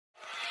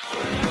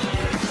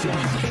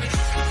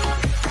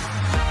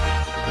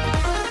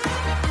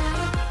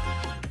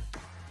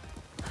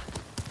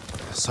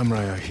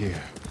Samurai are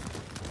here.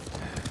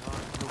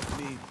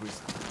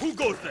 Who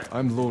goes there?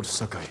 I'm Lord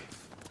Sakai.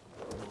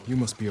 You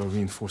must be our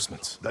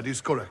reinforcements. That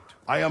is correct.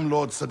 I am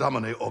Lord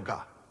Sadamane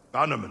Oga,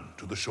 bannerman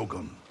to the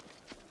Shogun.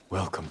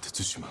 Welcome to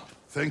Tsushima.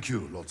 Thank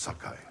you, Lord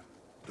Sakai.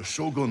 The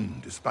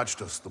Shogun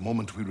dispatched us the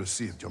moment we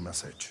received your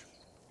message.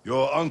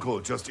 Your uncle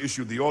just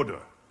issued the order.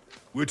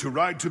 We're to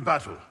ride to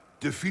battle,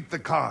 defeat the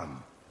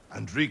Khan,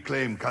 and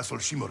reclaim Castle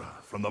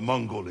Shimura from the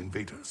Mongol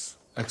invaders.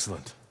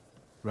 Excellent.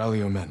 Rally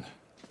your men.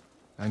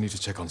 I need to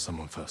check on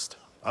someone first.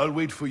 I'll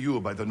wait for you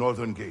by the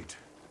northern gate.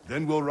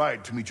 Then we'll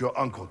ride to meet your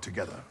uncle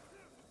together.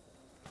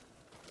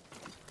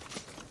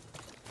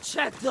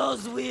 Check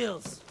those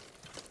wheels!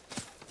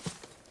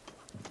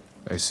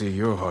 I see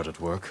you're hard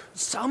at work.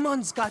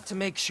 Someone's got to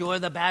make sure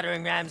the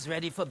battering ram's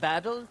ready for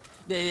battle.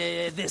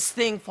 This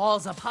thing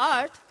falls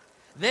apart.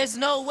 There's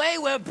no way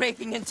we're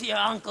breaking into your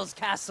uncle's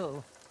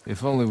castle.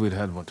 If only we'd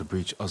had one to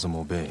breach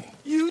Azumo Bay.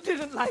 You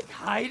didn't like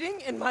hiding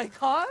in my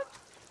cart?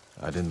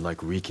 I didn't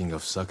like reeking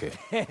of sake.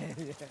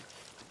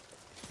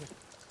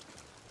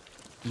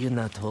 You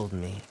not told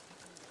me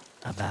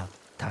about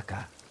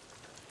Taka.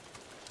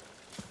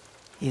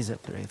 He's a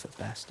braver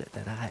bastard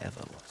than I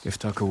ever was. If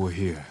Taka were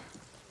here,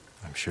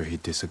 I'm sure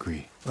he'd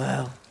disagree.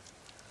 Well,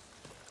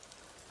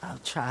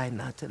 I'll try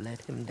not to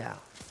let him down.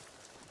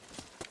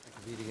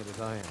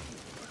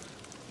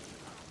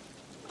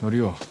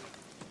 Norio,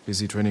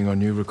 busy training our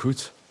new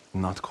recruits?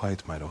 Not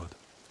quite, my lord.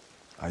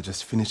 I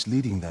just finished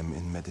leading them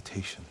in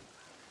meditation.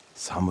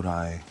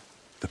 Samurai,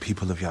 the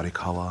people of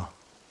Yarikawa,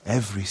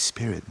 every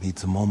spirit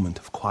needs a moment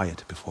of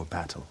quiet before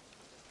battle.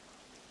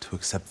 To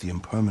accept the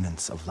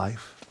impermanence of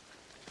life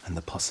and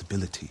the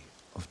possibility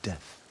of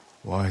death.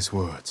 Wise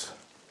words.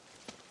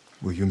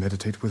 Will you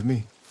meditate with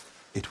me?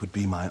 It would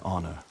be my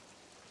honor.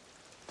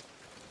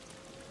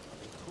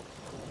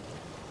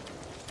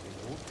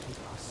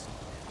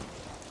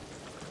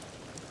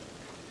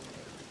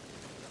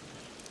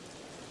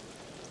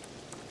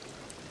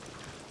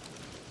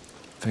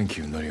 Thank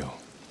you, Norio.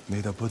 May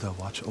the Buddha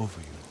watch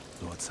over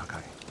you, Lord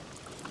Sakai.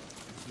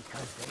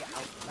 Because they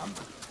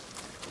outnumber.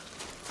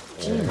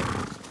 Jin,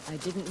 I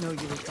didn't know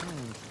you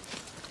returned.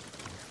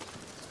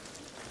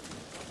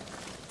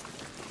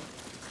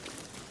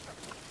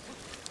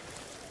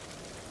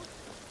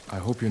 I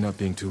hope you're not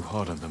being too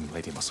hard on them,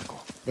 Lady Masako.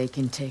 They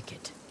can take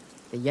it.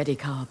 The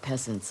Yarikawa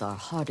peasants are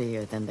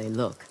hardier than they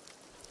look.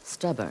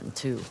 Stubborn,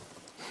 too.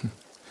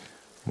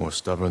 More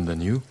stubborn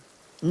than you?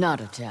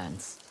 Not a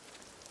chance.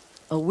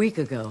 A week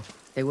ago,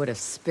 they would have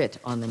spit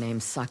on the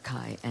names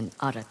Sakai and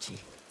Arachi.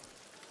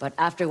 But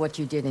after what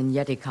you did in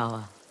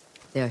Yarikawa,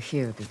 they're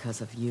here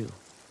because of you.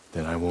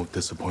 Then I won't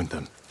disappoint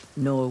them.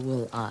 Nor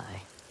will I.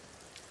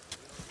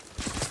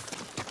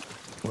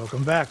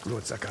 Welcome back,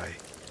 Lord Sakai.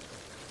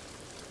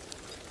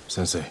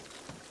 Sensei,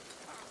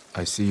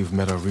 I see you've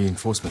met our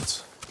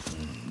reinforcements.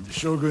 The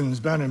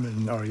Shogun's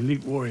bannermen are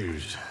elite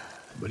warriors,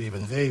 but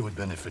even they would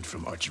benefit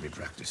from archery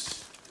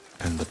practice.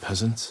 And the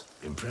peasants?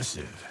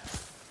 Impressive.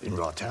 In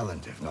raw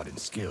talent, if not in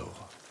skill.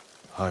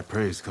 High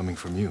praise coming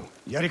from you.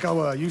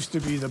 Yarikawa used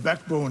to be the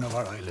backbone of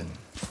our island.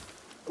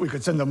 We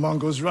could send the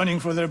Mongols running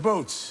for their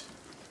boats.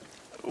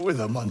 With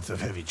a month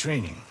of heavy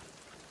training.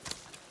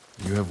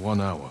 You have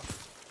 1 hour.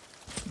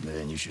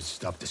 Then you should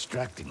stop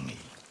distracting me.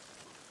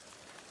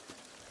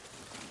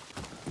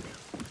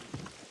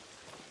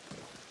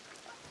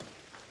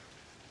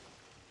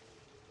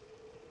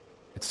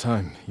 It's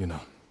time, you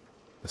know.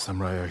 The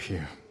samurai are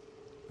here.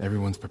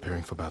 Everyone's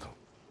preparing for battle.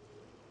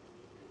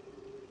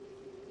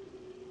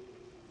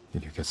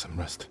 Did you get some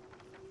rest?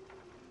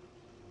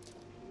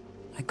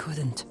 I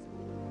couldn't.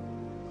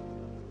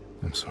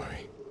 I'm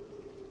sorry.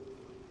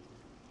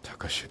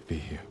 Taka should be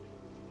here.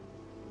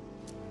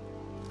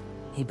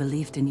 He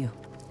believed in you.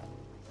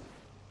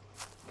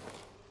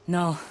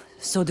 No,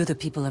 so do the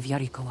people of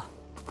Yarikawa.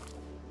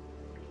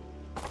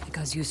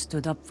 Because you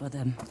stood up for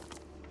them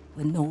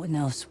when no one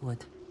else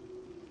would.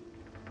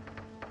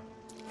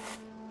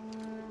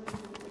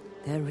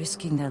 They're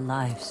risking their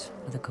lives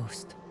for the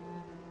ghost.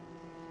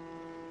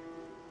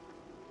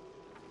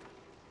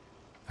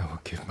 I will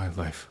give my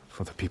life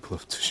for the people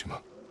of Tsushima.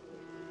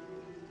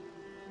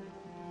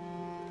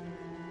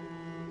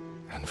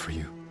 And for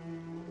you.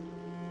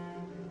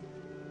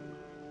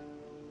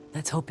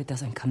 Let's hope it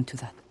doesn't come to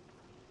that.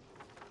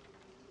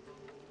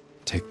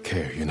 Take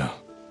care, you know.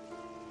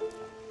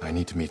 I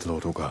need to meet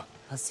Lord Oga.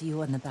 I'll see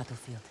you on the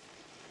battlefield.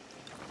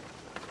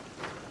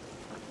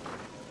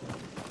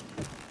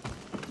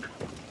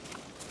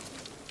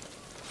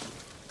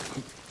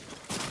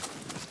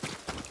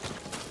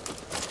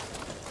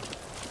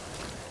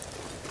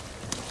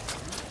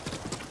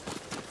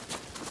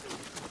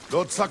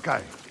 Lord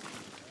Sakai.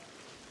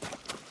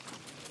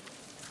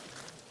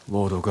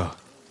 Lord Oga.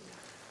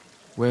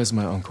 Where's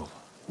my uncle?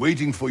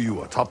 Waiting for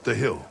you atop the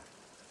hill.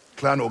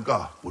 Clan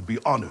Oga would be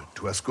honored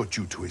to escort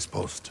you to his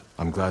post.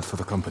 I'm glad for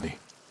the company.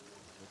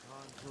 The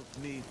Khan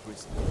took me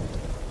prisoner.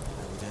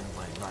 I would end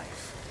my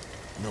life.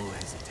 No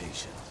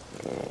hesitation.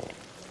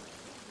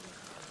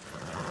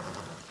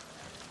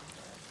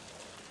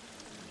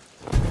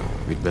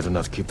 We'd better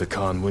not keep the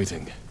Khan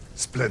waiting.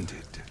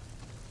 Splendid.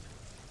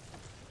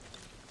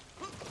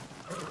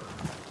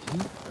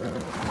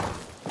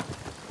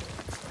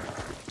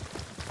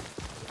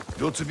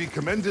 You're to be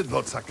commended,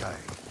 Lord Sakai.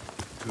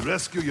 To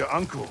rescue your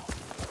uncle,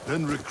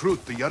 then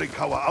recruit the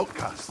Yarikawa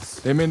outcasts.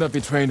 They may not be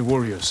trained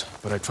warriors,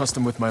 but I trust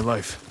them with my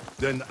life.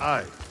 Then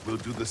I will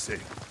do the same.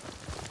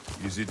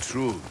 Is it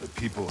true that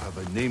people have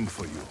a name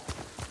for you?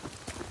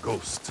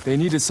 Ghost. They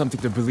needed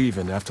something to believe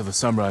in after the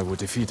samurai were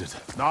defeated.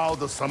 Now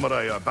the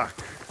samurai are back.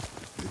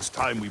 It's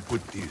time we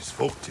put these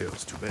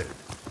folktales to bed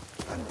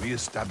and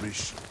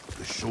re-establish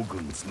the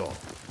Shogun's law.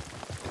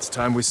 It's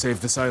time we save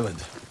this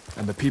island,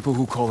 and the people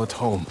who call it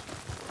home.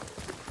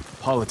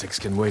 Politics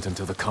can wait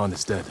until the Khan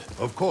is dead.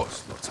 Of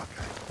course, Lord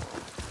Sakai.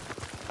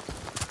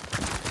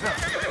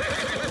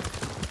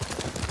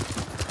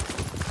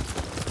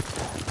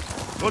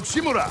 Lord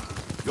Shimura,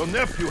 your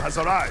nephew has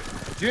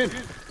arrived. Jin,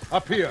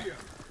 up here.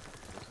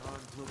 Khan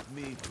took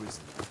me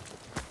prisoner.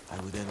 I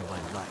would end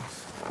my life.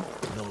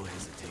 No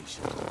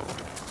hesitation.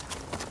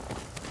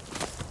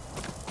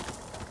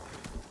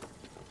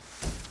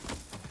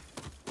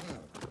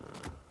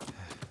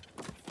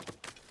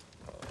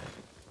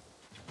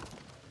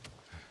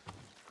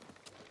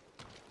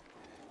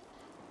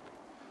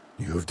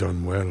 You have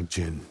done well,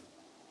 Jin.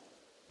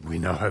 We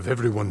now have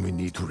everyone we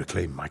need to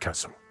reclaim my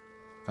castle.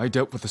 I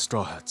dealt with the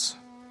Straw Hats,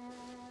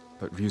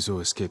 but Ryuzo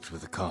escaped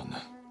with the Khan.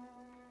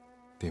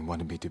 They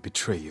wanted me to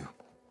betray you.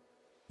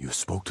 You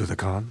spoke to the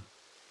Khan?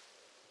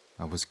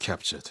 I was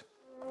captured.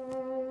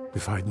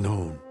 If I'd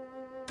known,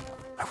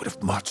 I would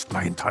have marched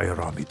my entire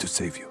army to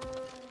save you.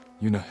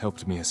 Yuna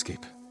helped me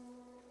escape.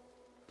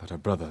 But her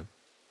brother...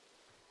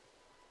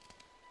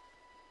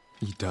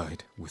 he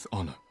died with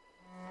honor.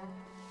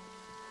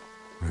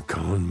 The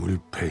Khan will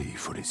pay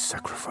for his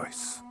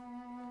sacrifice.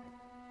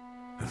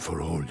 And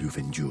for all you've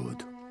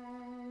endured.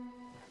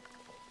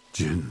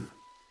 Jin,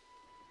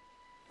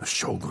 the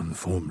Shogun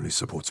formally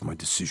supports my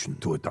decision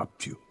to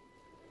adopt you.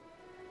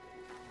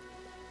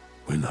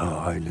 When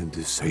our island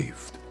is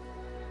saved,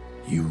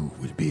 you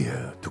will be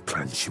heir to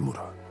Clan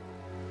Shimura.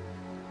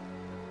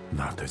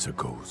 Not as a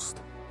ghost,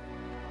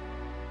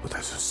 but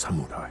as a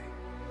samurai.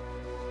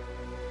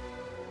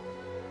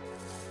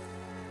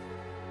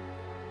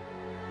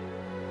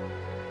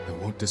 I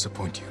won't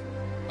disappoint you,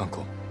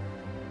 Uncle.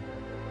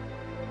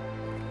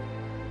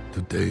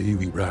 Today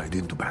we ride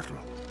into battle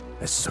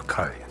as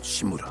Sakai and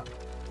Shimura.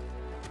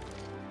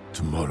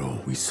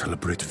 Tomorrow we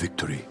celebrate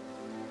victory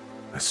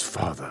as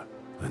father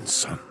and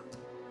son.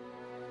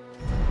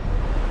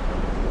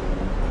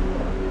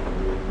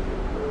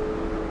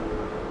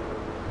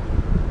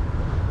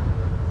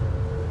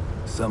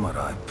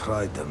 Samurai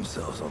pride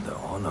themselves on their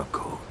honor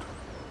code.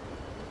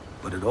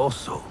 But it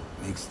also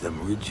makes them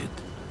rigid,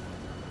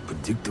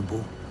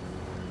 predictable,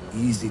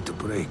 easy to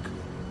break.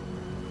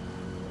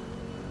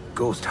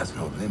 Ghost has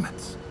no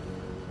limits.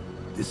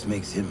 This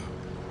makes him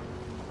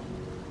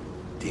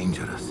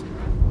dangerous.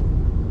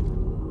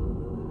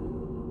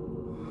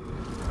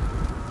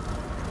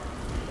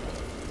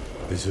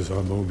 This is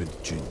our moment,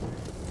 Jin.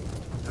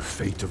 The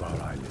fate of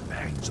our island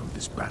hangs on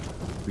this battle.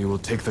 We will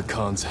take the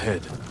Khan's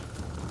head.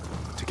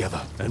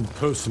 Together. And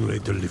personally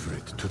deliver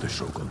it to the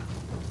Shogun.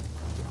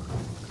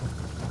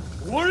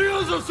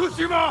 Warriors of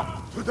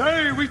Tsushima!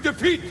 Today we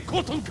defeat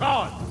Khotun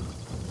Khan!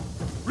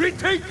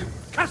 Retake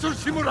Castle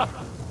Shimura!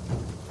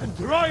 And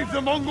drive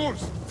the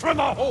Mongols from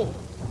our home!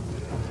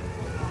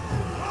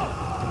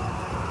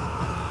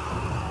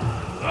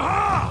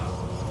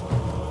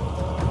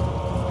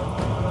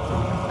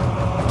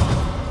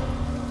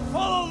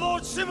 Follow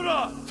Lord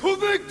Shimura to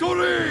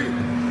victory!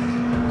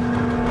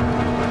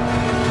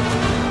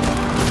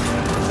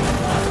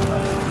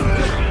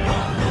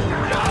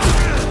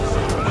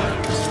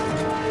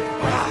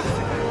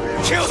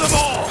 Kill them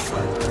all!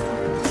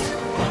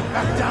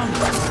 Back down!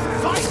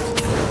 Fight!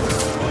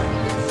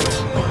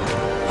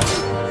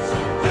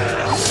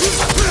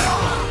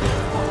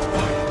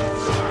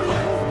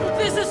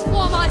 This is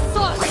for my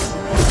son!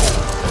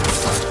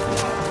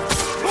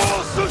 For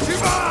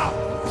Tsushima!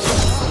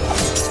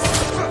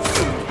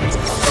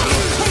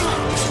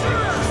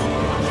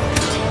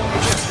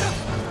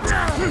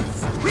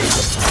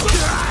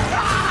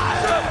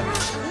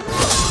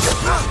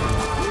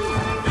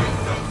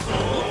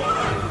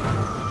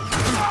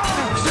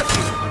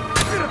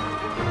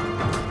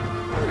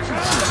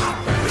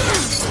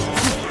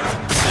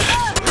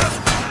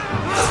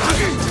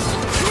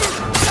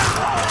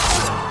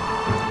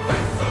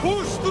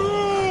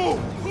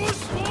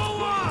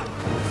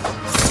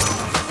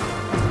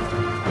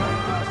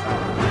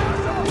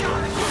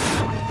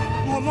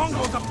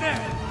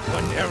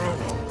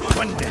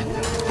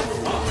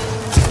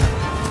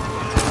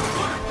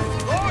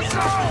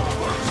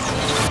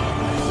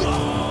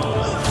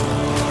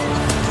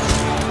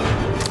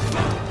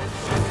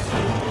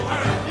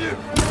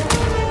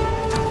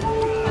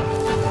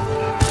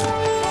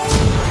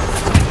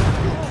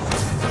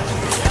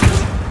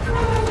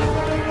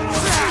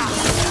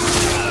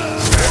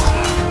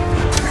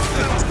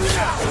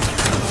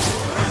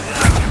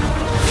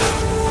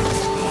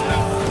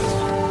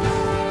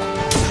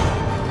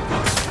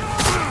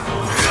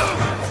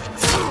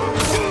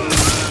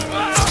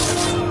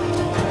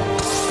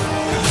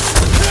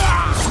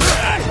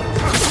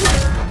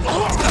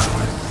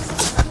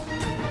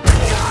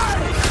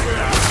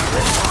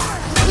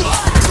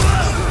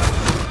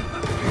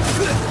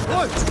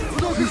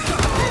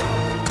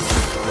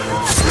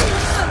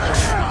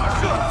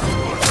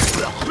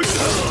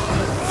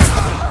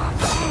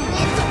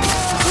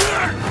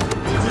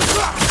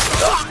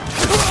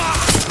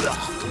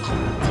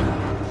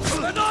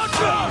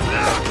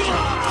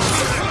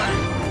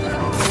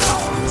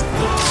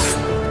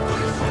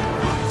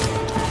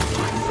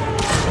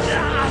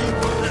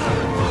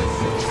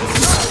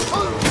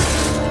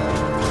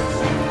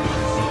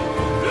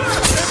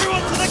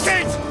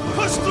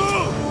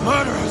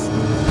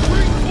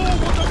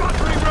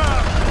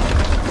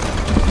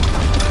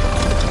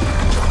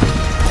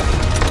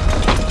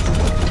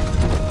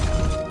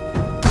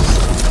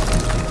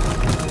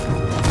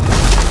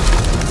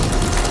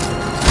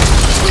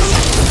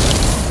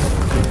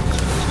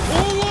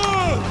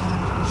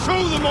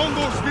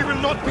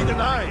 not be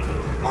denied.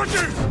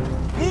 Archers,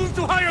 move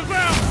to higher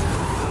ground.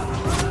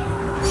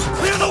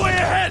 Clear the way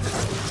ahead.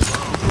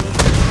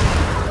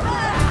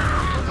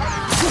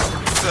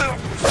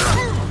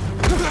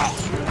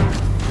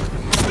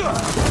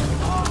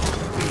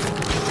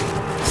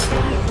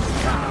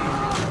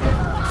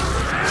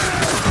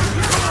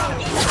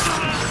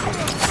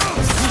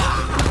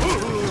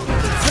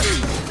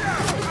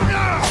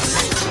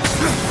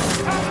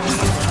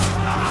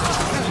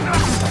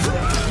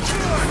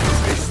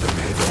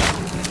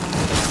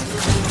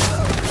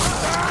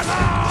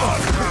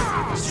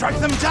 Strike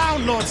them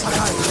down, Lord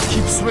Sakai!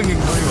 Keep swinging,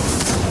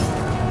 Lerwa.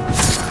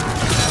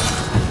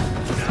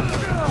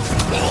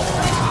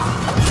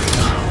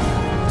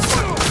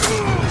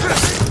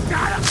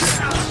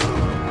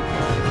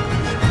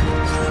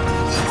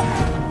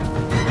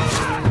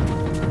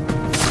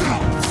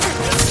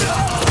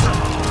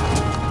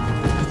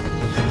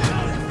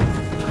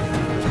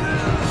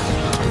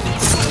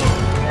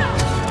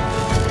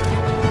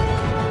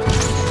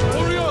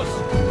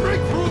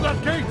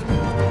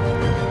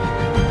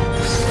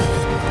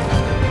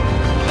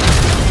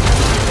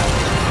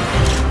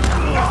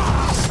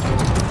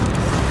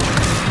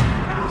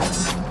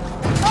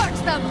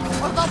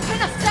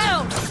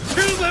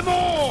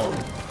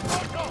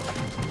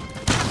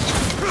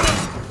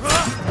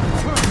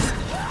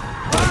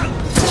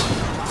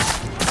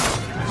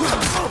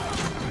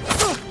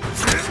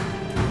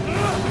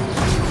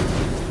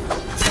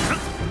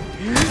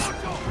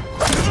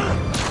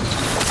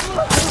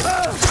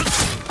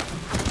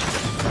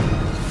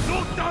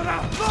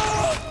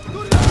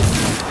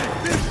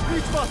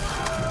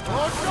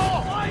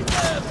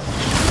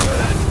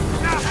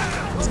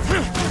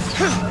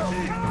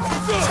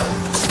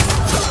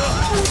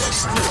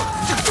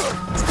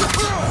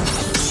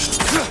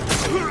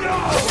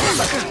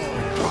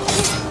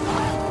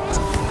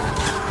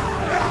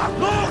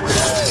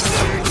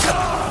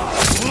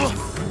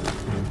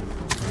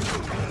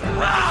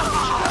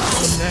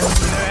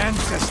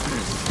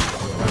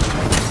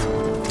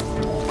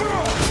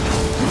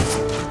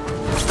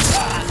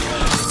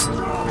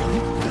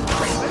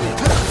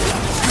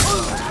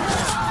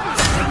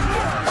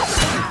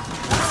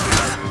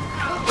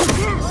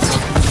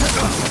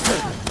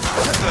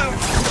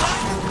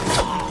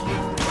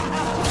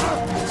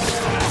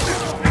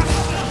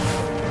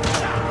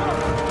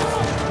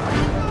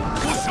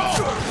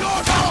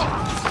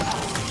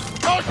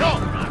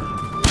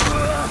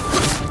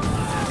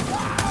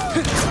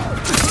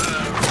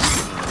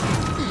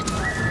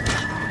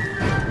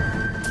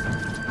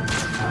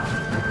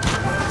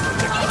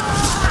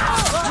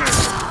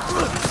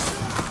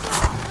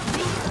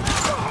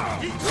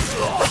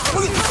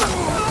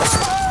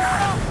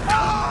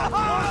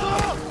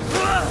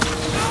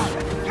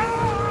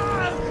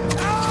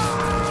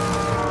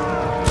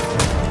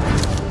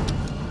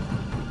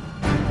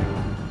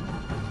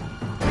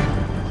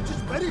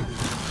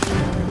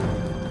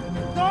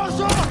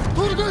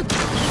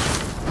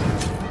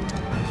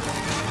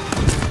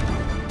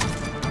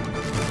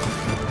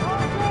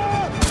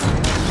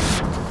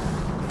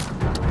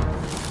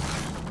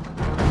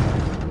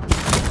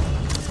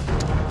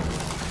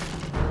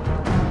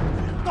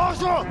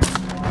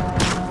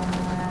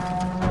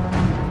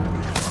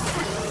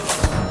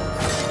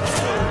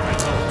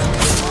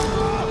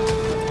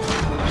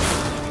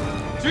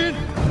 Jin,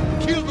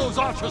 kill those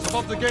archers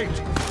above the gate.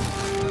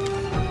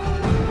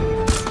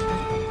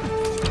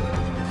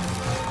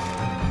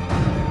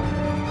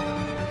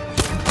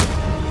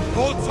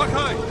 Lord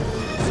Sakai,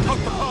 scout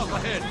the path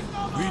ahead.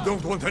 We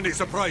don't want any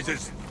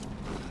surprises.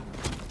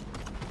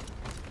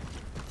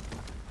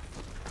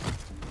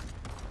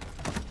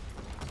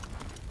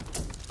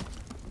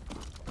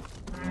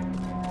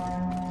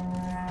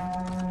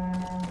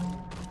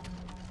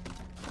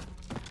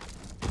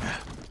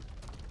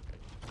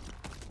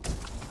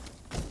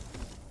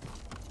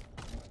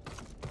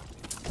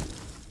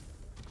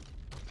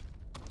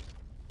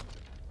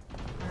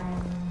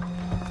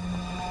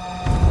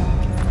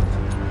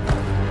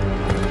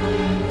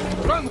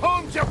 Run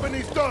home,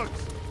 Japanese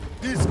dogs!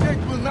 This gate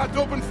will not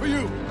open for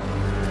you!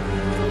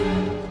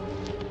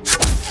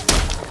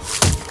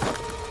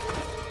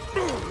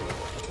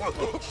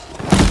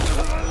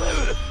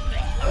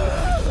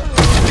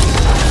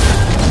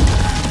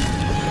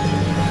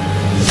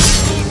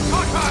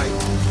 Sakai!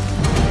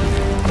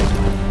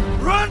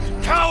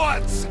 Run,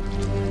 cowards!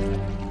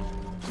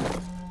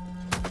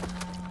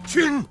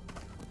 Jin!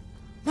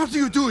 What are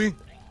you doing?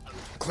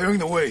 Clearing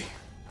the way.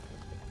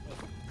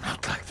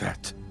 Not like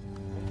that.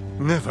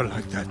 Never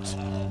like that.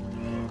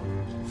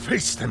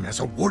 Face them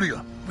as a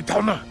warrior, with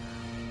honor,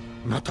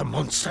 not a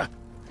monster.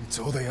 It's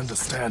all they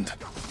understand.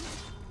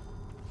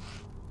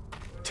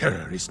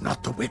 Terror is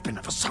not the weapon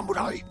of a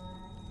samurai.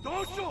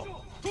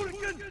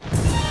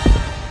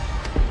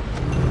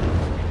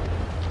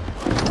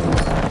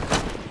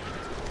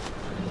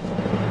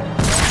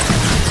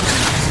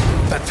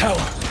 That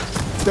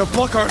tower! They'll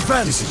block our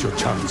advance! This is your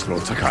chance,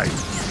 Lord Sakai.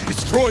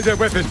 Destroy their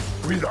weapon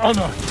with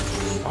honor.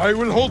 I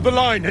will hold the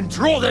line and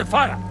draw their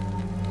fire.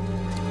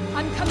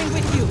 I'm coming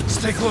with you.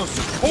 Stay close.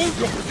 Hold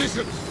your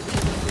positions.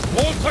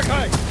 Lord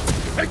Sakai!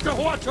 Take the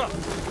Huacha!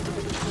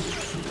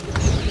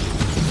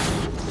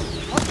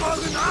 I'm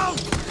falling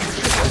out!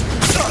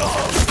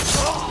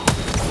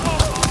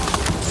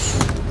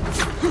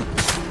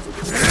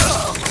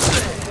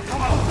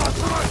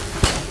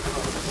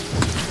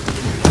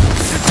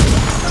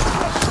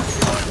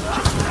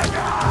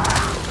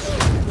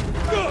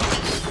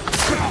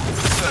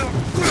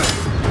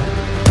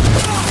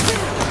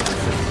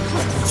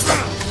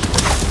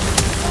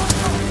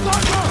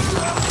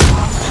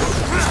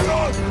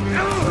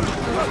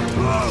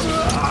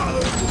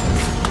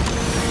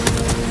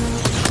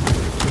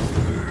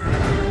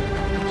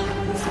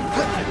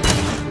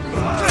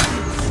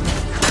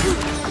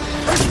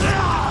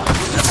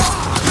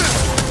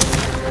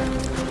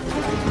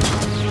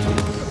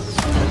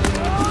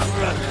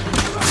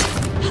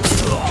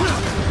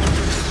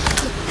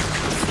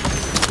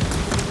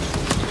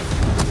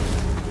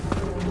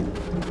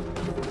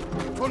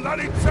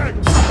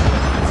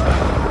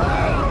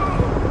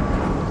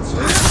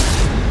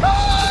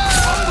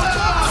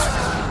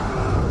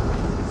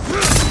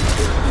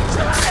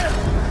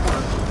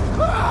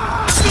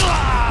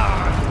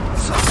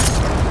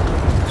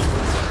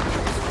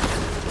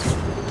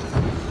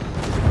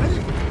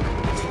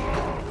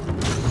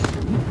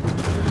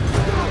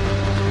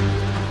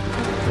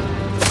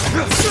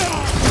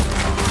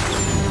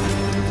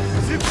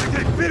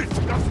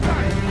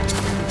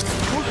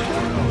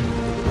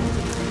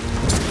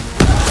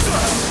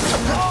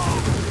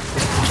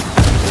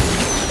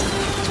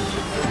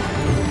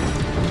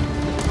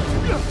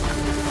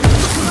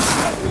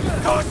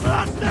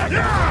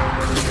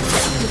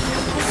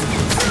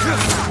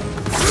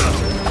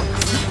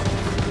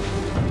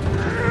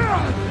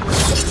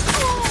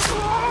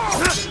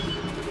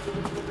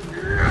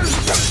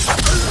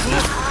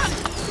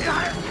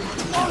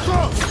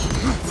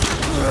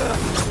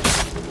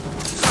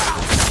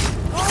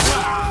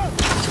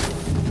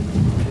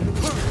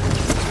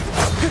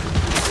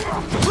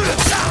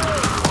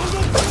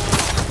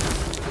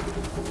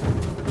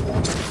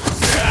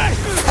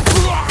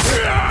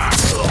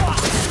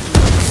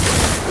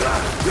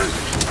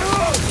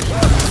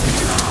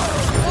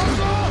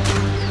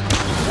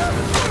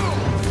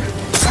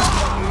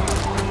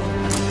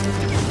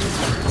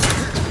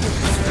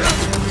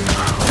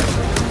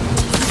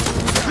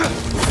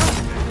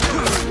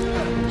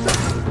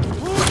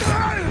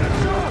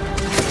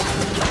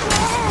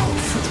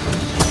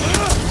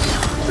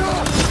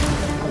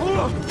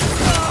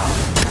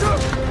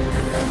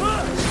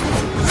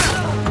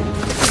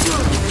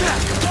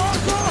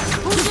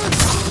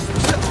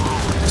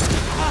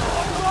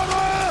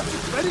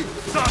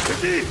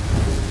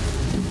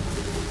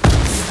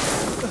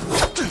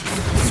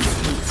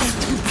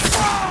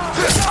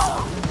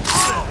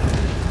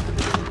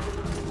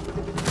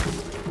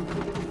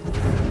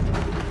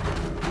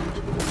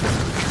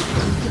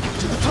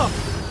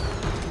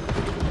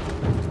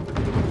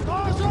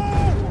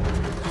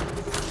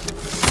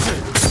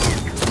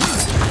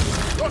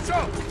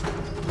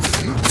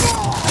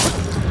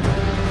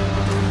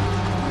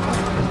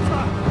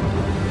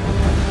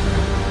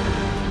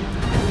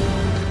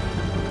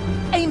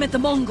 Aim at the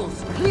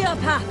Mongols! Clear a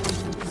path!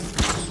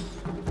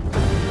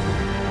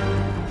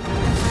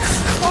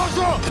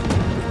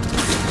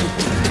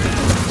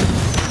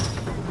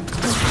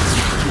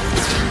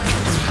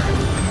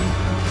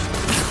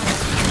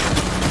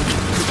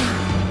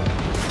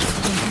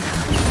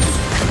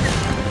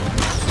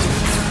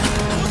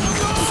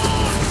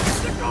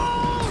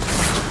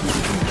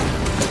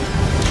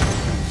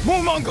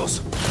 More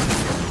Mongols!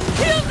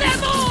 Kill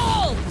them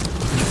all!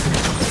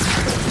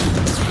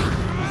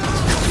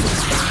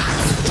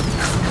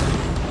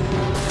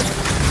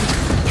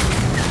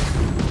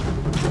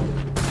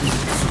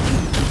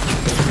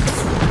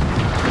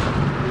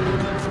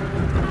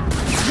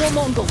 More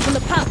Mongols from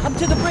the path up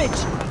to the bridge!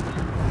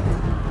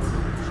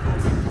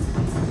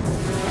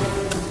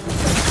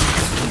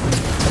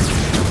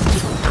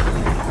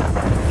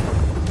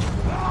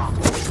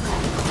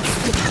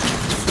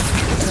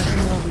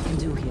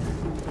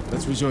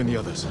 Rejoin the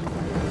others.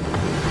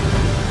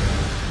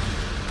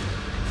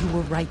 You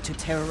were right to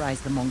terrorize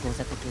the Mongols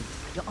at the gate.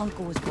 Your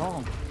uncle was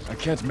wrong. I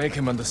can't make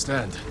him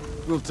understand.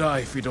 We'll die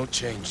if we don't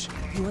change.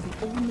 You are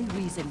the only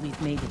reason we've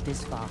made it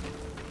this far.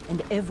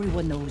 And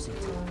everyone knows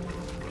it.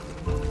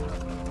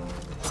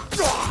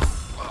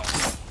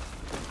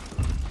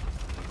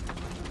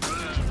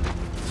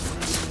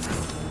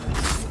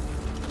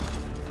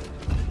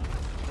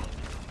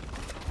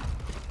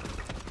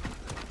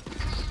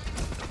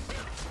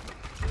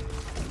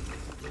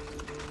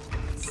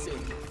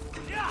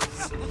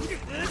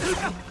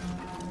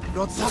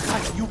 Lord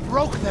Sakai, you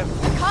broke them!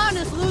 Khan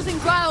is losing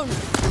ground!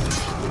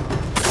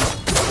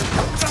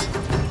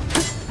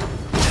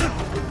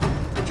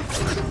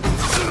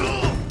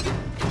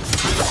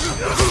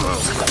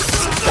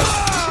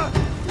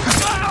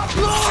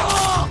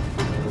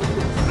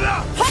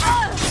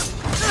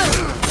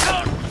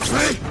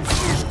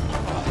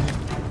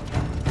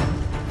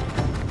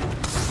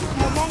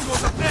 More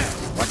Mongols up there!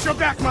 Watch your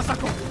back,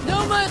 Masako!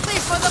 No mercy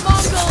for the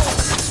Mongols!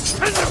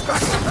 Send them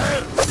back to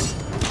hell!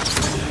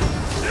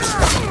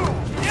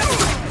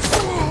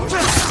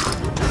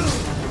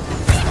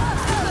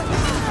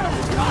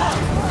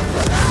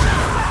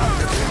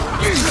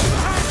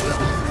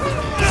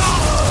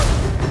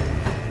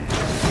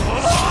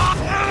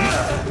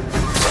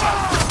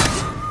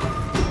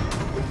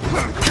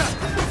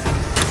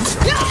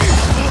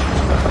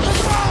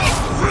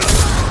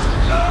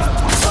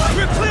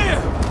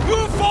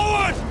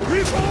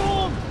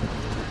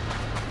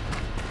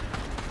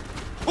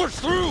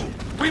 through!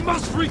 We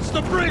must reach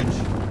the bridge!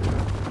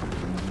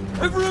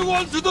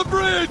 Everyone to the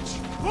bridge!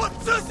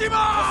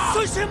 Tsushima!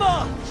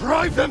 Tsushima!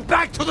 Drive them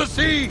back to the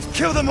sea!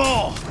 Kill them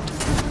all!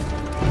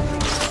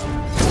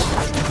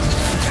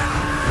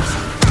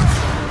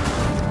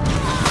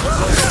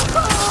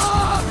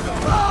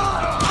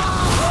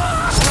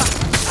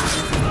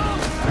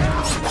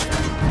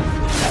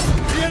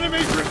 The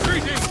enemy's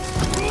retreating!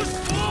 Push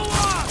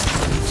forward!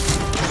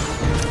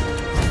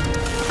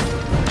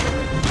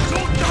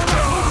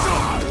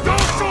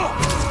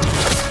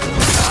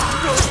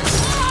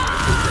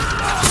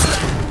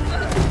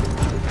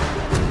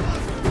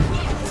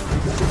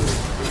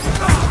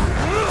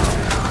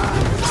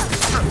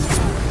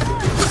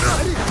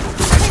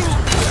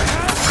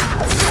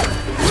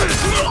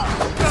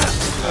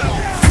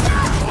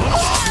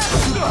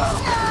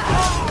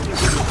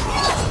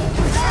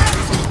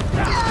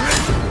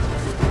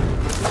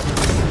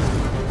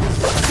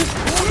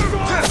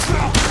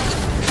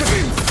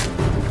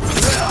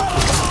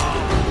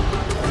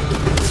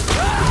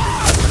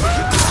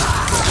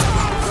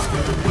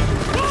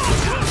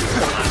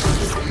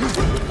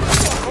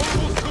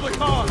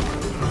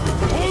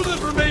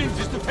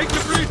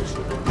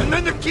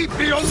 Keep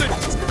beyond it!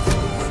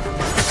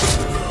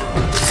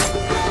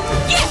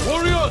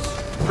 Warriors!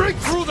 Break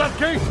through that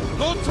gate!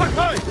 Lord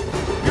Sakai!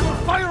 We will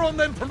fire on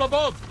them from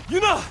above!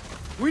 Yuna!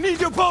 We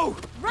need your bow!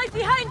 Right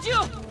behind you!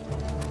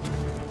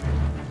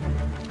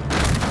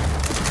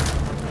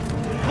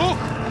 Look!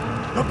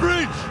 The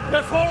bridge!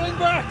 They're falling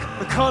back!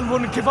 The Khan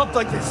wouldn't give up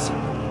like this.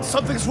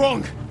 Something's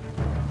wrong.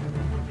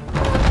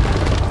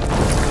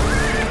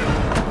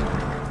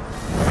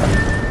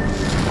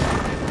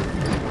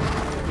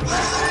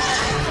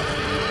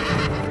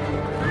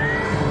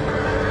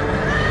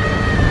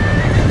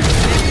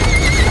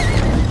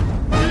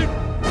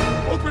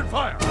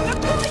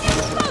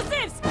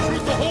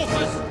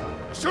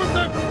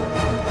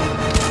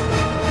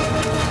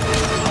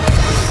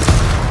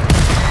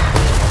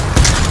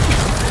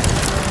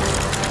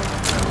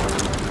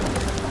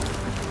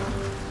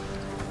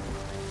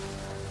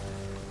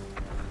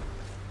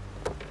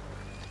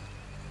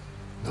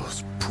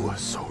 Poor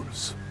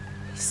souls.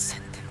 He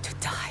sent them to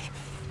die.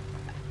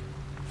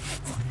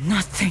 For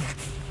nothing.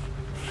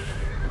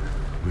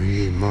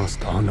 We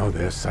must honor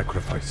their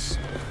sacrifice.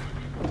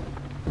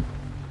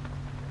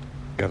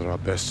 Gather our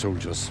best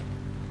soldiers.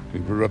 We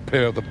will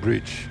repair the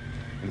bridge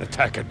and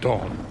attack at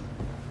dawn.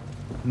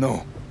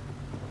 No.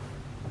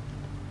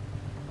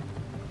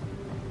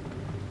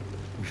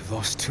 We've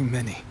lost too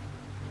many.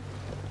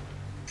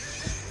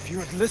 If you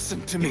had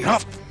listened to me...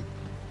 Enough!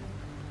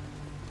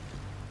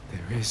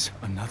 There is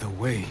another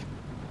way.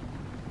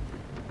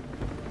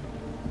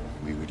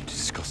 We will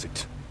discuss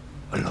it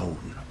alone.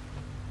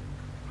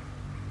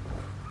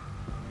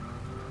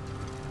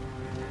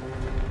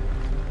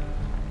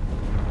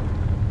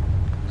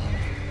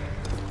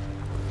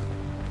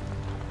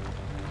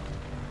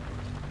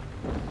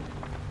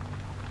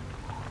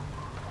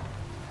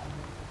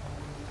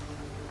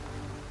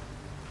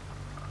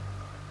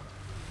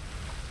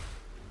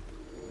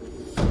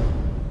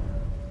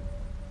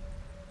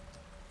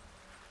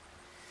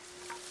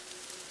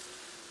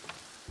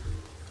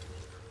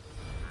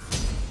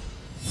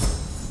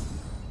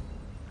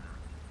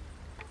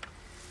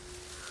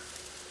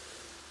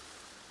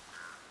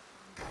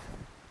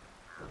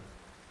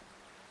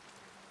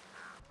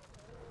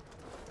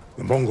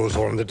 The Mongols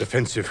are on the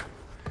defensive.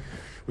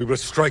 We will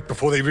strike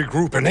before they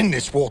regroup and end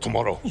this war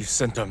tomorrow. You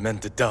sent our men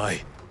to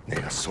die.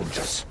 They are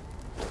soldiers.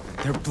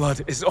 Their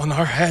blood is on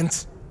our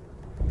hands.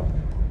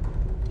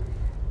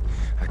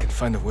 I can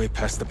find a way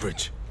past the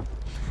bridge.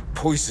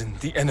 Poison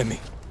the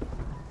enemy.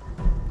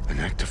 An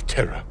act of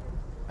terror.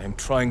 I am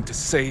trying to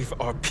save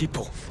our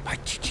people. By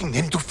teaching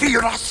them to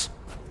fear us!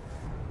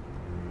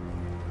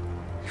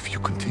 If you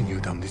continue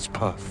down this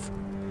path,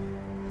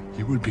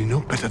 you will be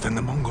no better than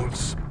the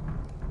Mongols.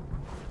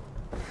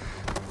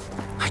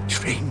 I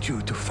trained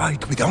you to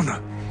fight with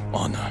honor.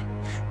 Honor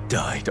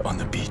died on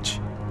the beach.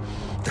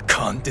 The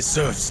Khan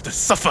deserves to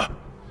suffer.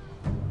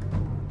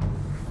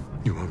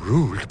 You are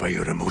ruled by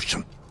your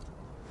emotion.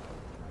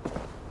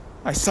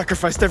 I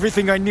sacrificed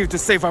everything I knew to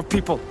save our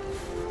people.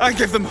 I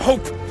gave them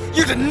hope.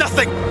 You did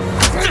nothing!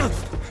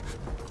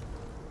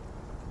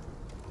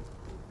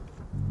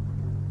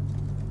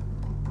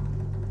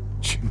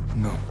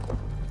 No.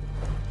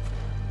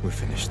 We're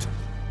finished.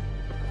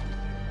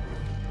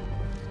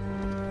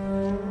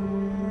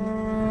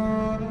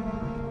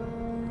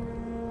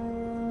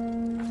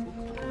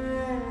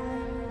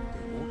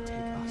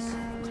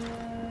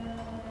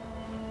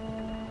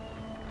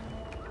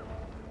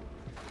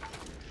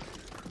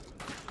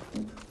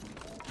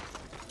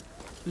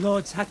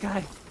 Lord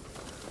Sakai.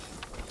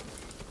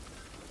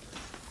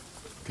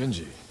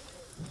 Kenji,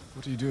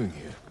 what are you doing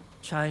here?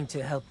 Trying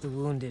to help the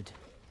wounded.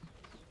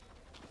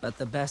 But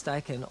the best I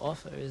can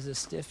offer is a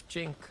stiff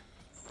drink.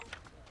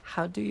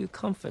 How do you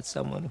comfort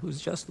someone who's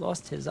just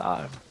lost his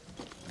arm?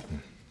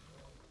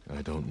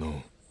 I don't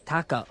know.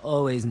 Taka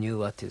always knew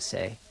what to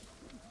say.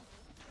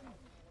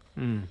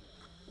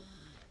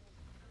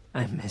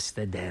 I miss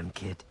the damn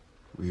kid.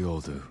 We all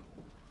do.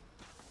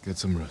 Get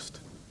some rest.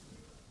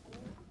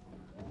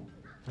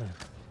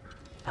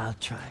 I'll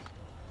try.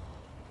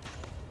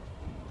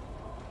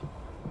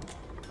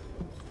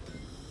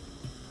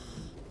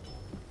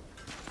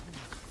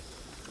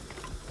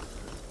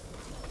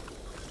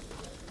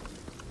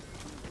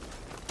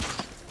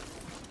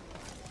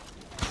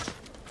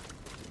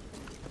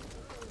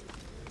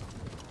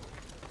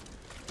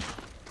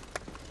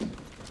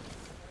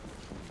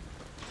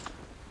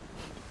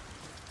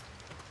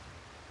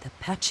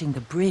 Patching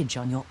the bridge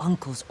on your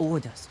uncle's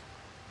orders.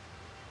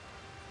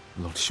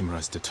 Lord Shimura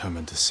is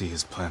determined to see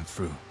his plan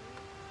through,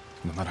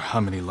 no matter how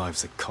many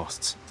lives it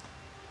costs.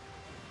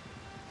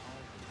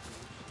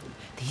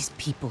 These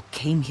people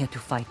came here to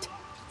fight.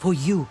 For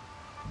you.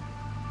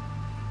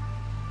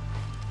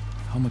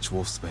 How much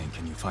wolfsbane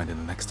can you find in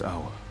the next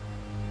hour?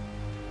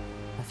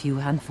 A few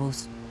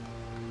handfuls.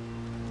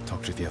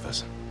 Talk to the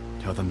others.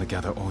 Tell them to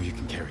gather all you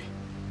can carry.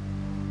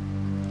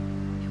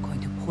 You're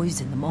going to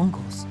poison the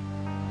Mongols.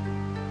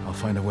 I'll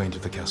find a way into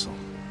the castle,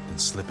 then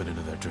slip it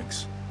into their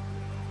drinks.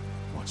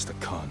 Watch the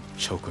Khan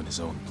choke on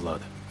his own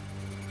blood.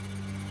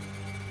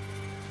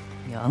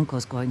 Your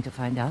uncle's going to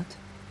find out?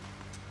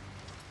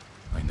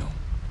 I know.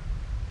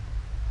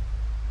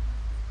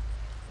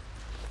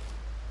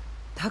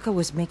 Taka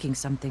was making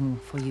something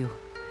for you.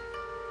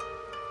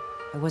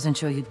 I wasn't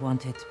sure you'd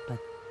want it, but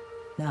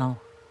now,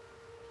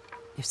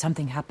 if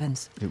something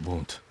happens... It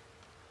won't.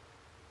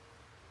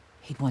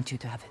 He'd want you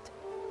to have it.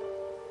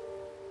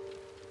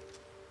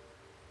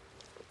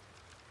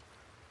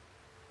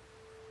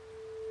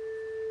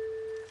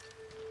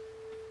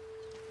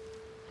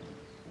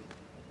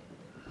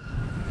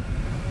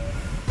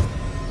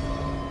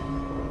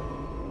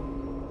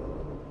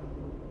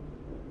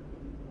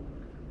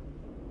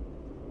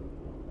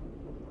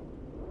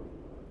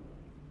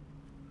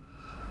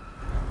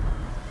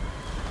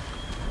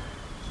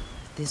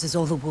 This is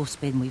all the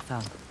wolfsbane we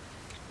found.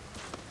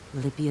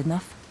 Will it be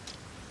enough?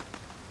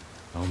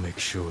 I'll make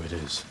sure it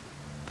is.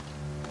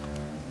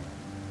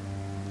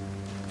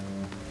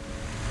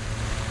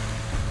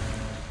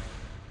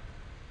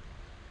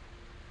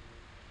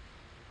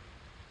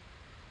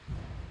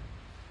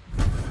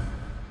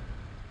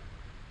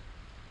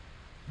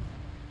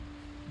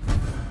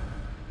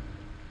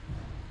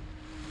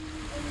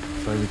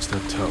 If I reach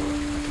that tower,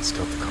 I can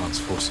scout the Khan's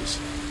forces.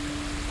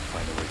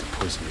 Find a way to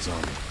poison his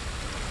army.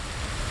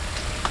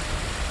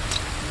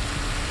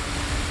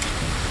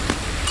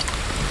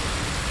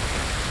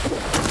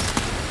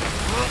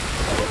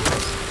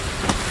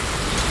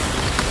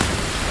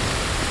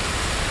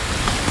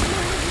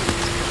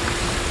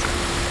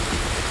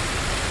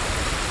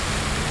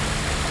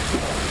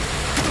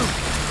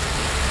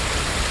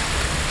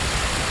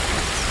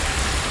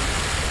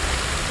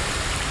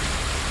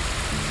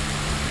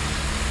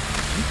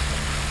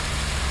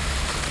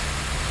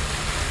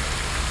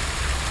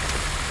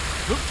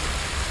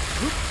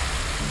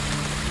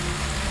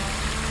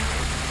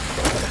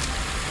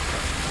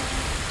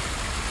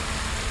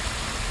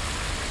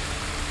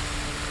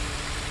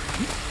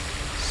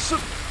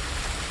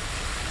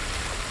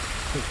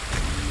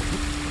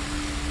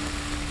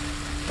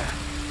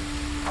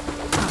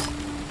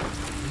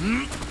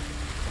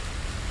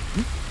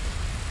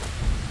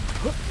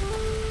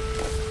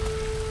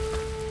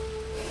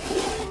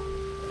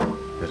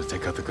 Better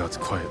take out the guards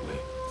quietly,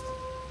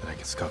 then I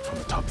can scout from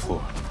the top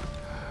floor.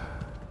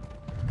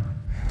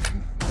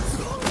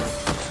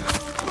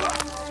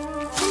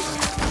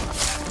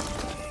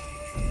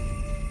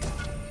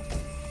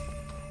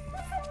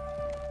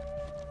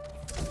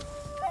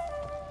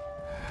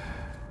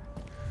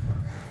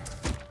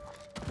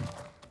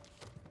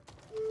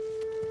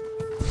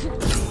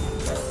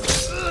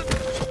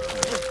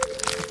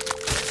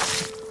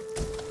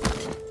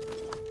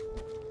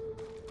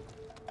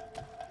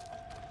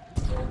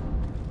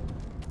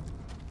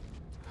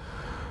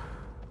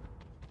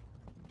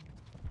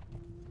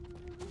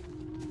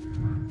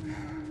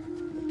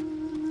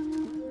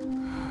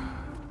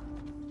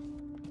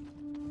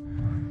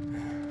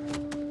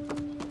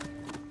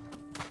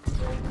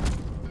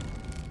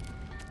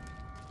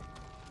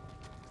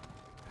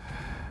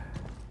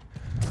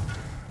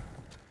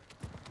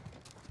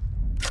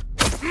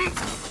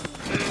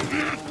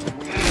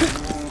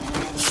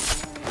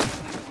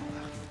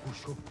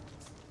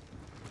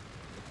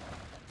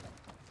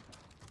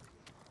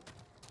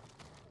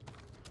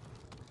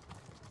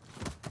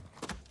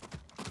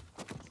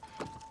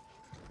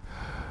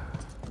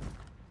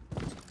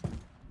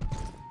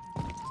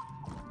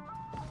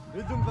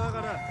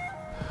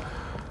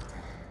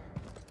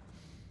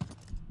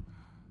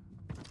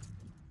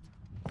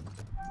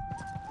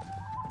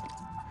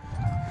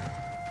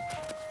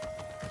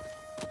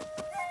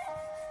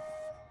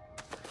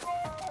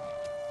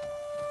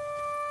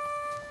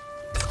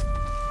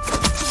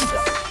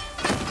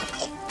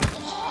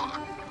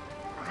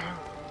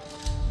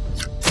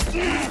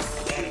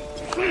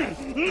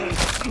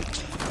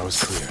 That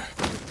was clear.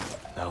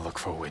 Now look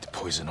for a way to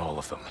poison all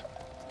of them.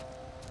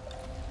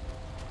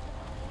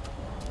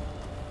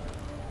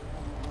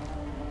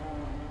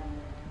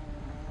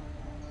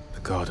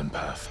 The garden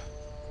path.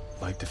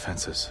 Light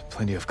defenses,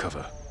 plenty of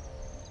cover.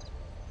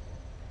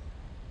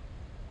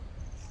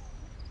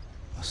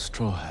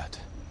 straw hat.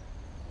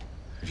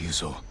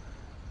 Ryuzo.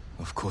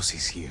 Of course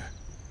he's here.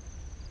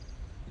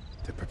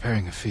 They're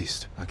preparing a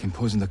feast. I can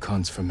poison the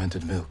Khan's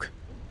fermented milk.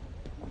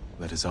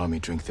 Let his army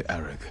drink the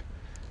arag,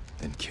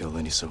 then kill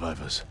any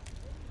survivors.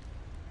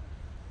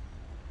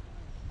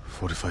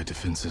 Fortified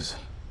defenses.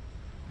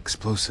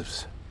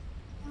 Explosives.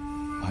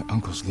 My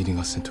uncle's leading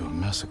us into a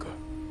massacre.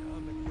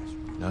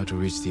 Now to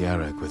reach the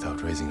arag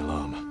without raising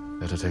alarm.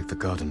 Better take the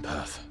garden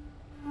path.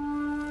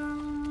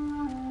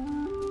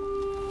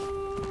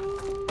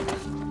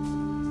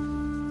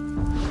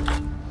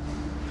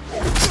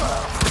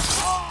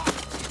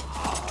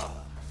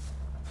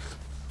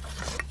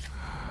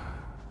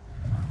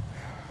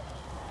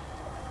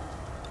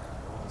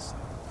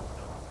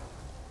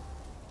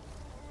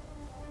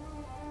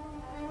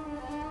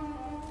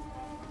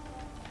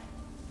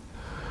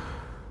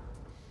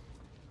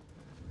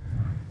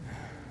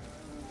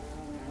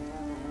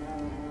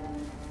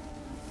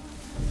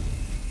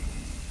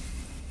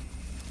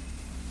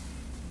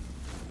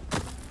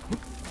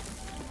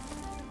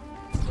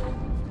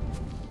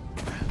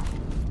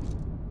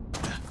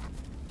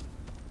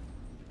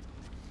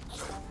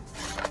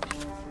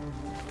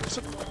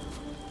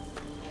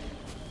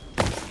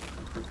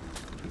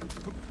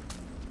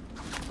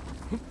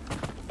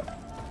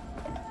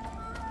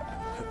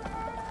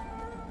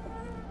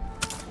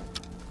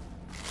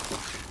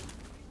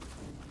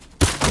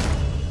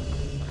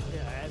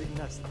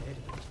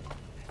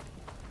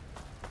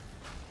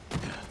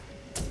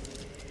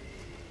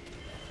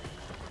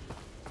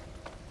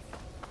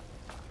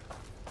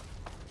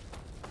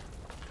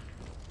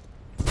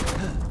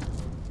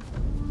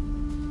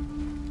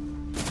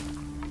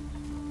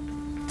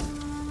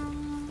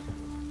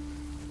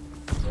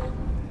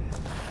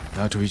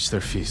 Now to reach their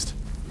feast,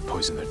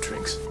 poison their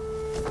drinks.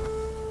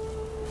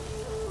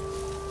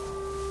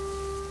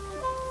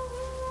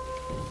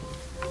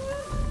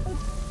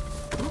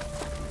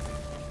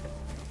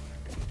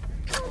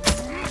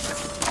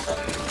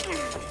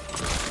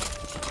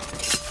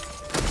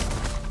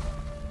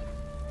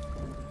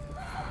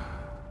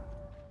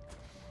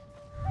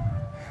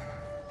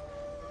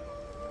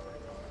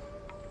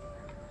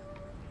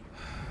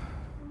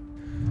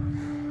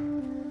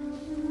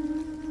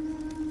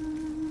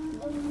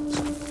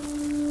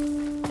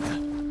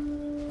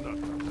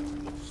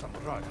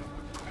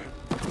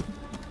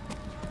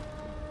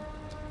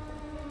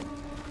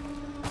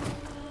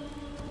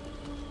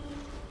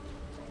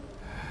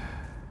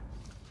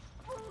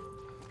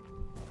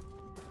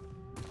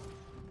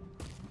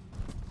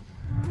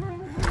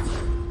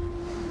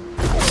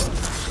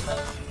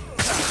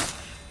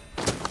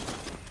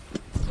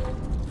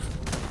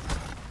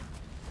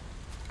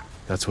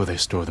 That's where they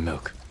store the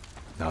milk.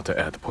 Now to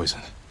add the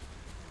poison.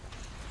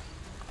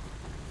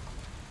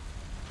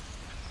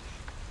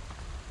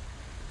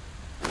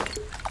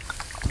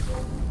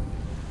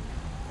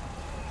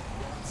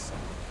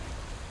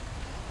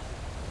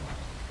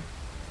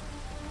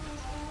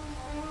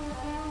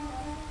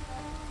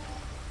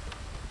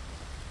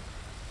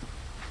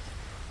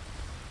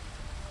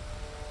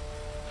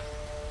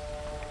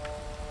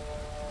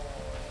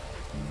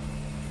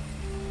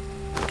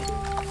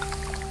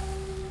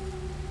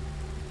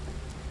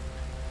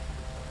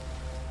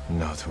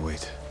 Now to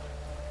wait.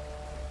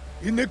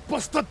 Inek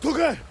basta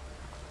tuge!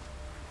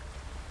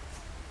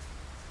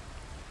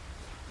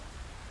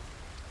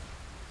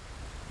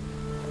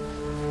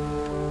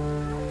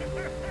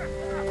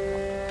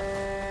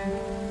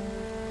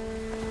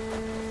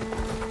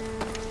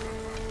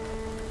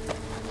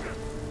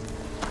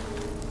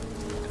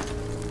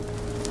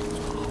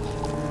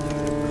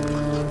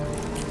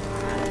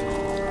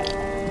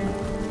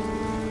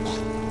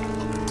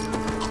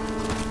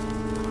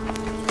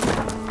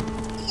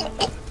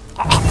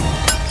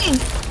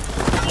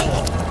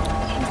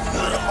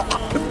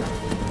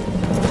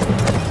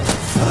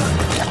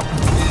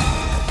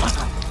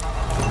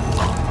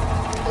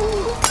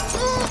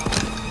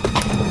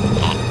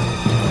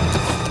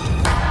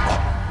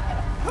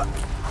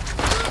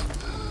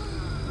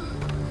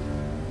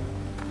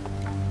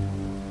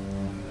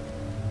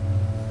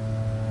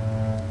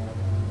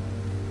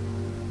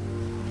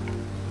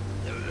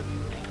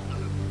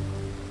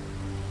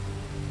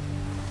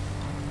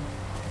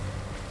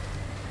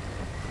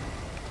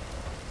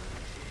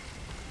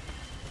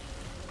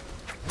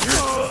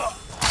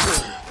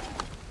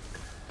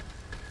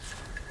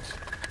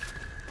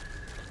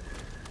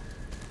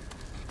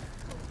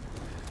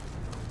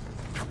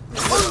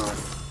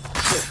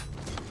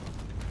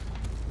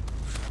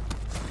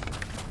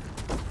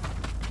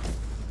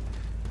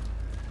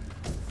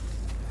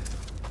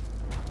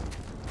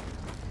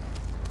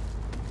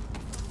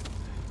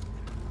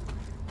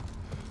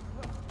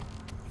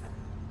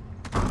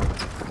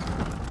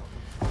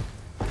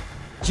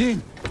 Jin!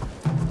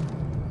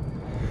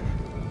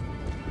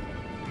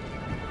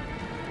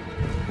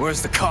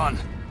 Where's the Khan?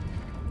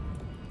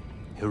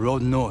 He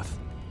rode north.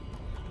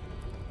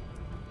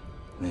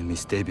 Made me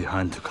stay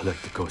behind to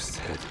collect the ghost's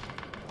head.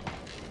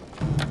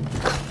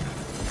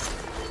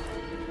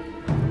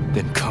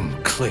 Then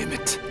come claim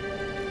it.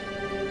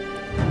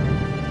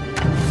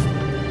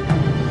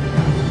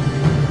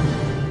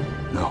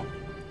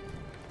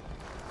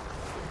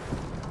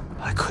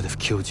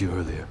 killed you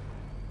earlier.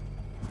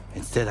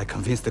 Instead, I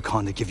convinced the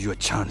Khan to give you a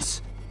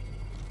chance.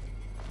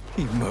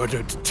 He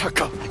murdered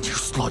Taka. And you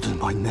slaughtered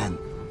my men.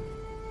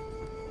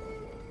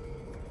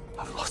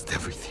 I've lost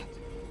everything.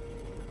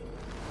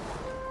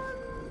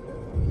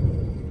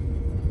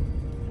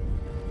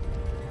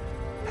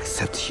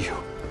 Except you.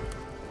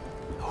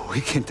 We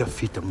can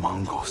defeat the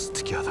Mongols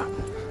together.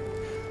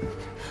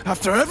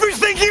 After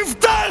everything you've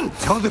done!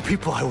 Tell the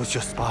people I was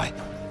your spy.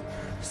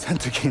 Sent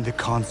to gain the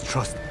Khan's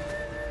trust.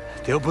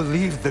 They'll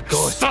believe the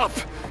ghost. Stop!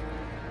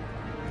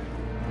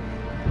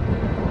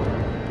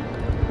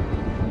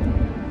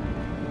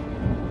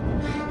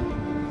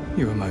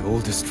 You are my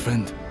oldest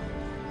friend,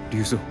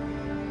 Ryuzo.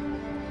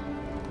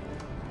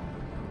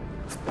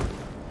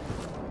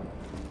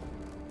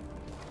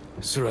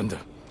 Surrender.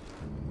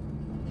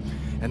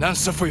 And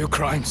answer for your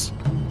crimes.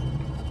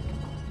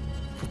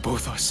 For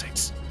both our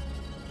sakes.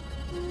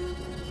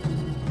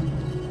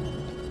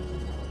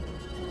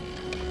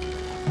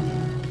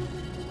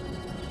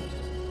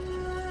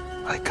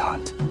 I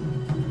can't.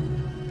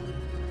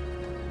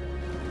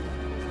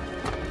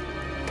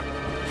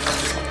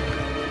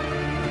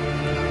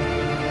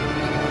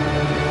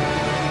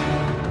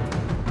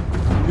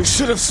 You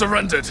should have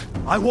surrendered.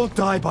 I won't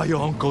die by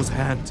your uncle's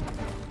hand.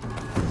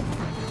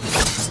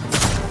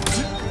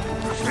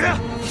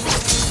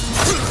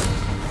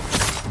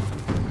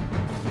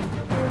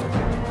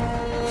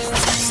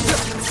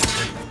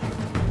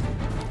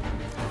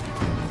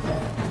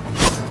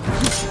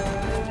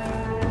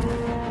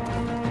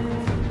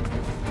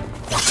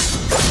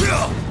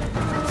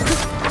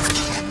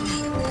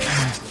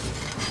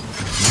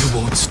 You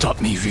won't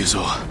stop me,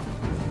 Ryuzo.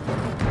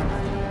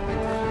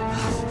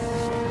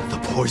 The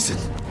poison.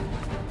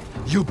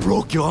 You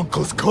broke your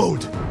uncle's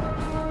code.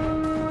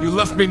 You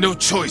left me no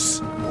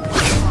choice.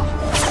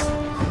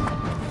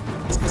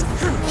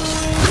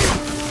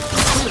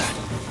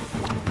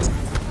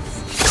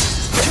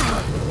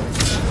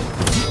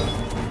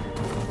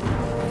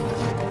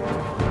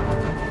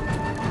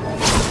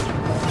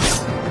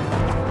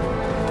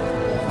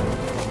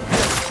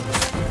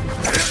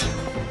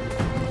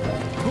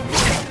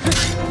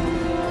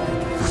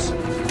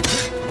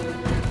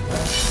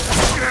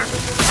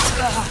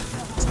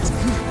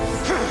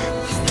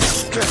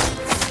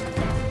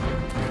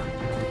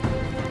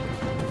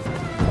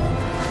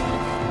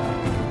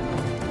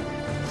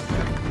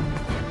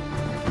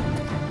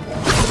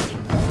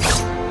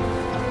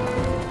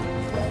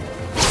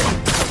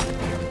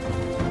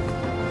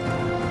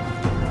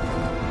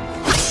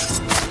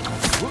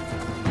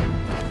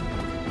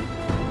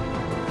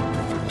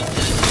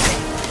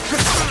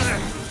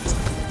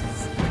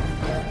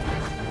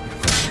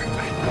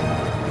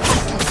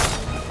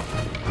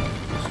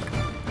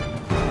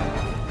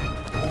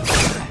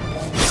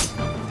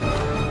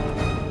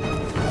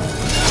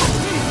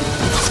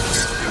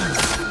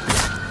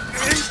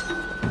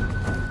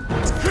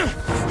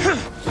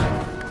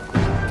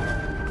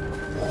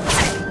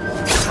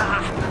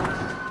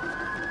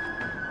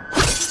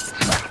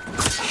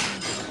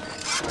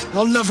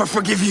 I'll never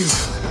forgive you.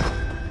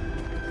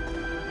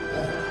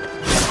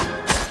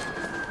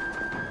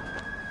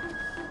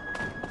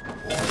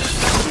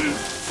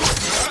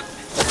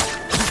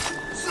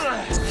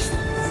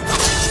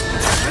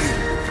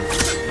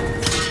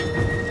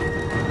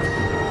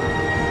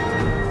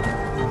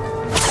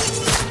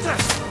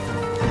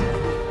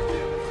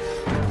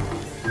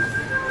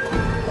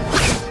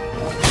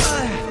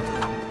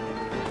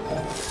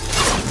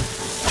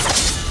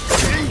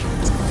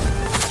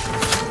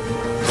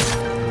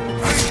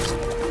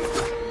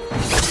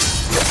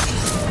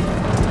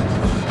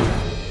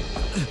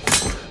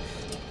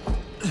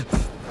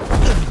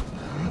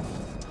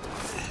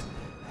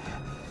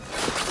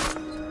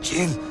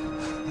 Jin.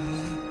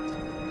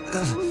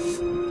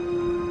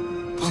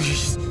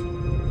 Please.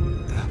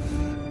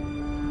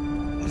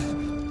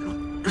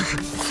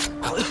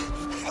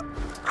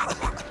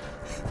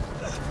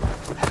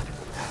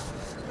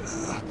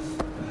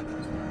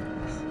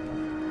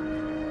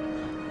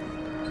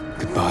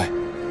 Goodbye,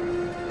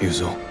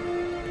 Ryuzo.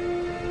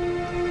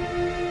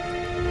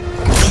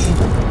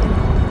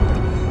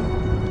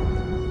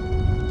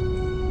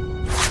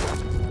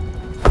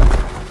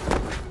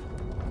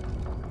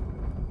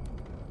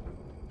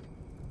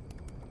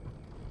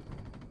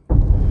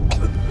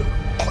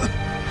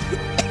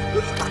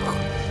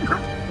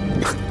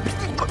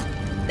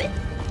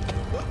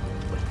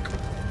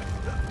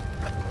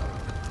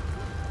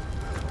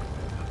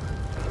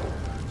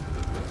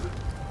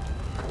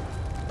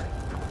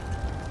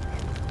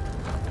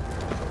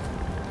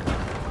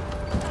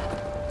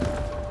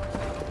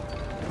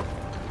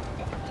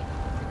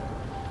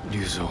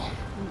 Ryuzo.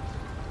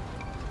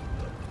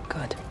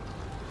 Good.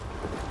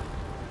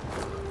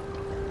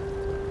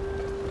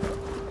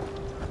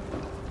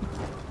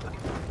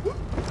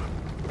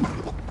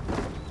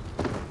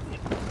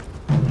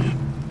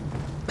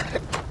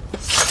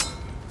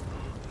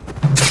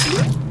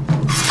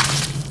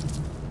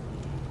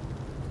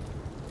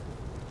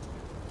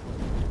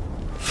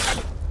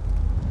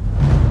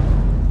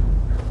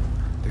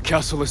 The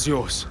castle is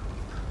yours.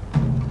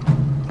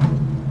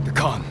 The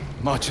Khan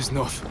marches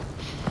north.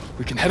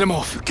 We can head him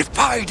off. You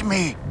defied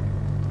me!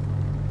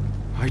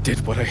 I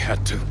did what I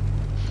had to.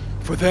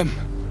 For them.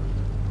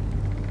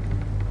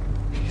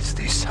 Is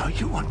this how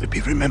you want to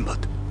be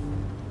remembered?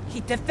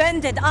 He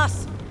defended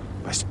us!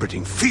 By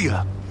spreading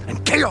fear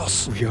and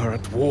chaos! We are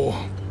at war.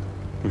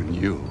 And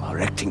you are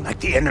acting like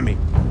the enemy.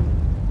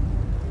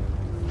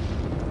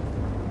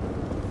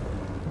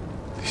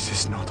 This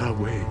is not our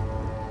way.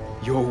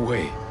 Your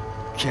way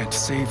can't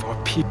save our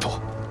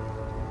people.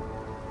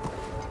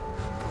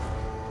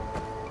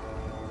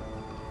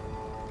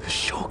 The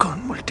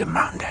Shogun will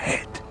demand a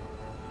head.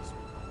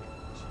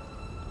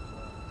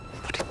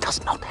 But it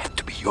does not have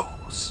to be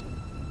yours.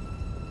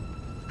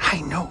 I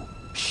know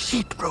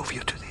she drove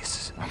you to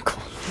this.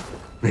 Uncle.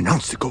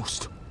 Renounce the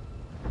ghost.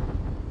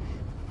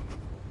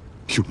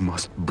 You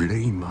must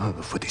blame her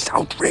for this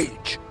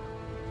outrage.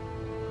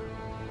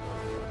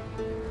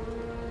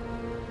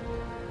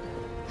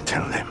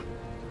 Tell them.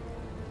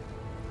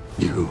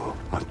 You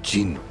are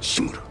Jin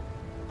Shimura.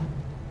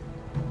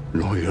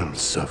 Loyal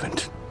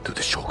servant to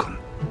the Shogun.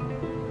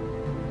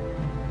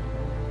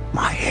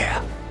 My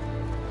heir.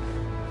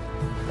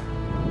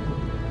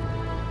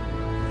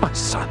 My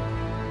son.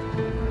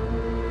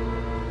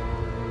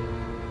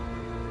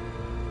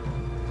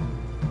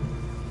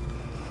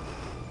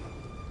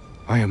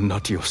 I am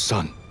not your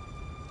son.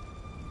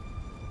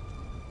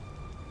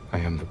 I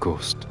am the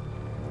ghost.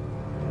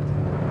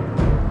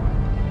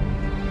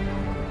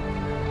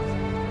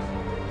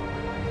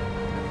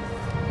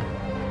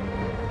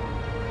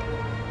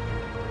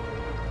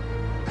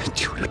 And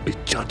you will be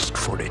judged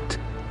for it.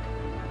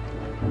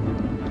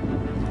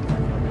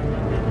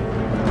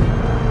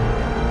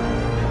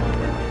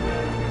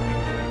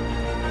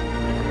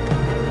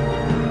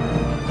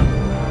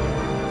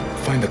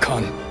 Find the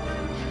Khan.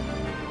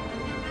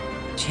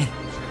 Jin.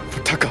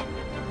 Futaka.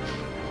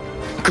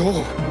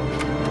 Go!